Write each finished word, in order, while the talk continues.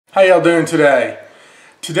How y'all doing today?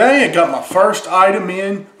 Today I got my first item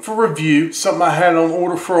in for review, something I had on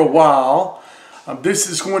order for a while. This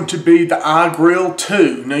is going to be the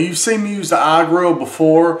iGrill2. Now you've seen me use the iGrill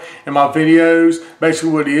before in my videos. Basically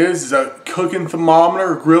what it is a cooking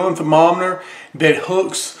thermometer, a grilling thermometer that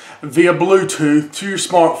hooks via Bluetooth to your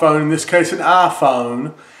smartphone, in this case an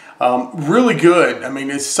iPhone. Really good. I mean,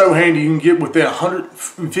 it's so handy. You can get within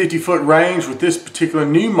 150 foot range with this particular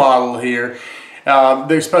new model here.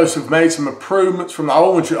 They're supposed to have made some improvements from the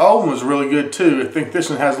old one. The old one was really good too. I think this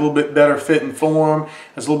one has a little bit better fit and form,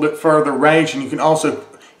 has a little bit further range, and you can also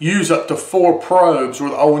use up to 4 probes, where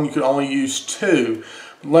the old one you could only use 2.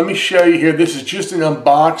 Let me show you here. This is just an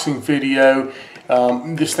unboxing video.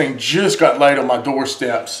 This thing just got laid on my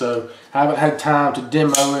doorstep, so I haven't had time to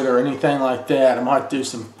demo it or anything like that. I might do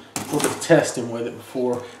some little bit of testing with it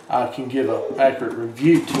before I can give an accurate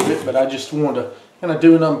review to it, but I just wanted to kind of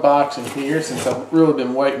do an unboxing here since I've really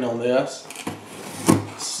been waiting on this.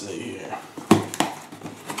 Let's see here.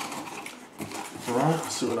 Alright,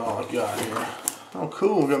 let's see what all I've got here. Oh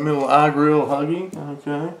cool, got me a little iGrill huggy.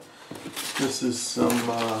 Okay. This is some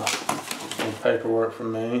paperwork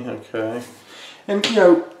from me. Okay. And you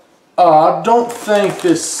know, I don't think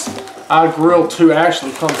this iGrill2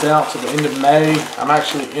 actually comes out to the end of May. I'm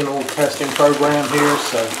actually in a little testing program here,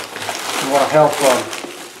 so I want to help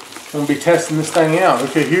I'm going to be testing this thing out.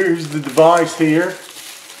 Okay, here's the device here.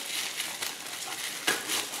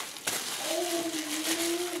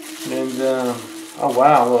 And oh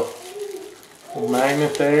wow, look, little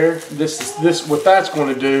magnet there. What that's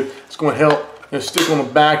going to do, it's going to help stick on the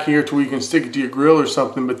back here to where you can stick it to your grill or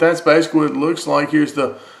something. But that's basically what it looks like. Here's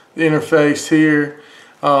the interface here.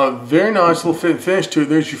 Very nice little fit and finish to it.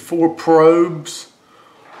 There's your 4 probes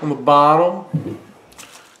on the bottom.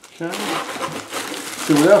 Okay.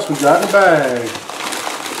 See what else we got in the bag.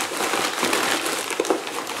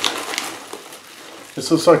 This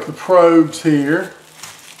looks like the probes here.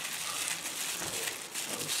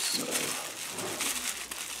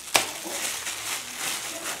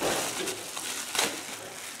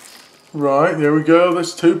 Right, there we go.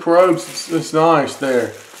 That's 2 probes. It's nice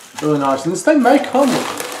there. Really nice. And this thing may come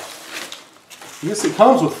with, I guess it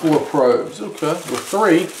comes with 4 probes. Okay, with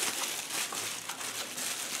 3.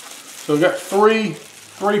 So we've got three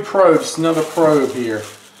probes, another probe here.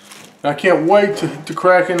 I can't wait to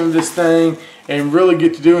crack into this thing and really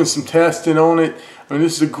get to doing some testing on it. I mean,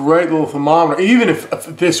 this is a great little thermometer. Even if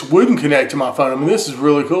this wouldn't connect to my phone, I mean, this is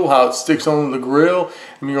really cool how it sticks on the grill.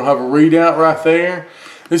 I mean, you'll have a readout right there.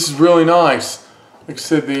 This is really nice. Like I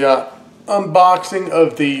said, the unboxing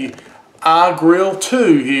of the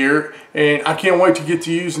iGrill2 here, and I can't wait to get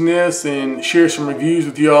to using this and share some reviews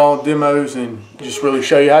with y'all, demos, and just really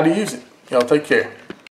show you how to use it. Y'all take care.